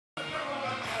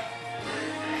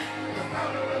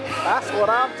That's what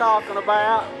I'm talking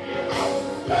about.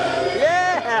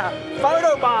 Yeah,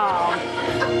 photo bomb.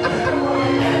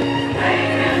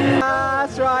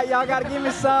 That's right, y'all gotta give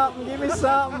me something. Give me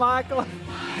something, Michael.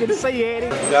 Good to see you, Eddie.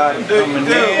 Got him coming in.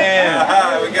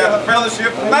 We got the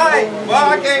fellowship tonight. Well,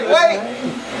 I can't wait.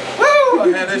 Woo! I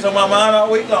had this on my mind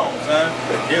all week long, son.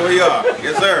 Here we are.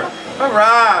 Yes, sir.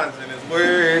 Horizon is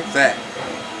where it's at.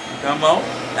 Come on.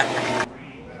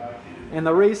 And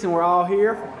the reason we're all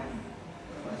here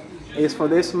is for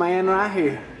this man right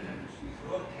here.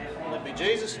 Let me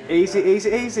Jesus. Easy, easy,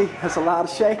 easy. There's a lot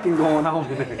of shaking going on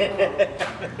in there.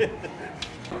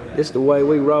 This is the way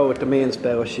we roll at the men's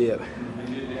fellowship.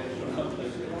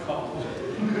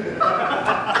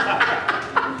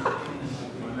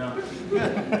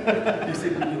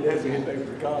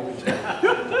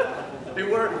 It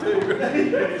worked too.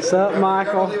 What's up,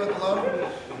 Michael?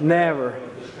 Never.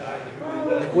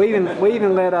 We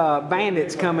even let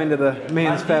bandits come into the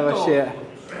men's fellowship.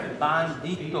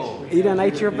 Bandito. You done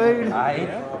ate your food?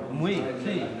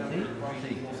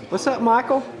 What's up,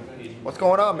 Michael? What's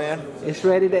going on, man? It's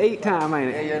ready to eat time,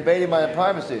 ain't Yeah, it? you invaded my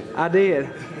privacy. I did.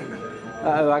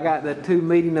 Uh-oh, I got the two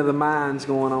meeting of the minds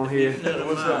going on here.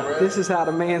 This is how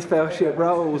the men's fellowship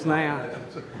rolls now.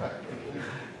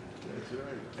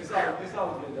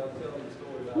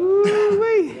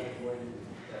 Woo-wee.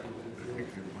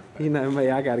 You know me,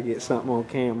 I got to get something on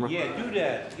camera. Yeah, do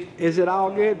that. Is it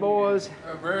all good, boys?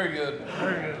 Very good.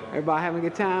 Very good. Everybody having a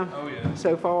good time? Oh yeah.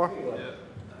 So far? Yeah.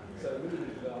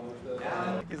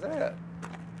 What is that?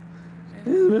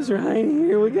 Mr. Haney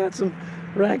here. We got some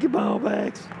racquetball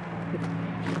bags.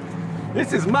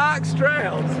 This is Mike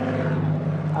Stroud.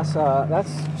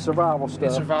 That's survival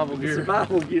stuff. Survival gear.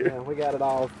 Survival gear. Yeah, we got it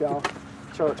all. If y'all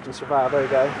church can survive. There you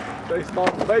go.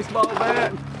 Baseball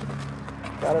bat.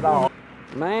 Got it all.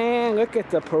 Man, look at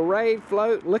the parade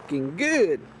float looking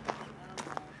good.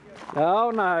 Oh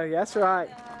no, that's right.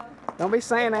 Don't be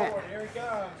saying that. Here he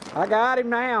comes. I got him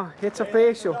now. It's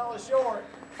official. Short.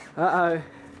 Uh-oh.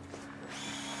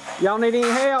 Y'all need any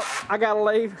help? I gotta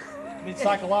leave. Need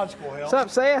psychological help. What's up,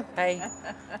 Seth? Hey.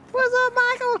 What's up,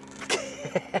 Michael?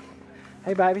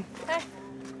 Hey, baby. Hey.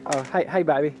 Oh, hey,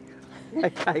 baby.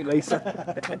 Hey, Lisa.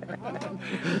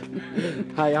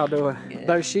 How y'all doing? Good.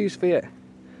 Those shoes fit.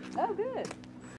 Oh, good.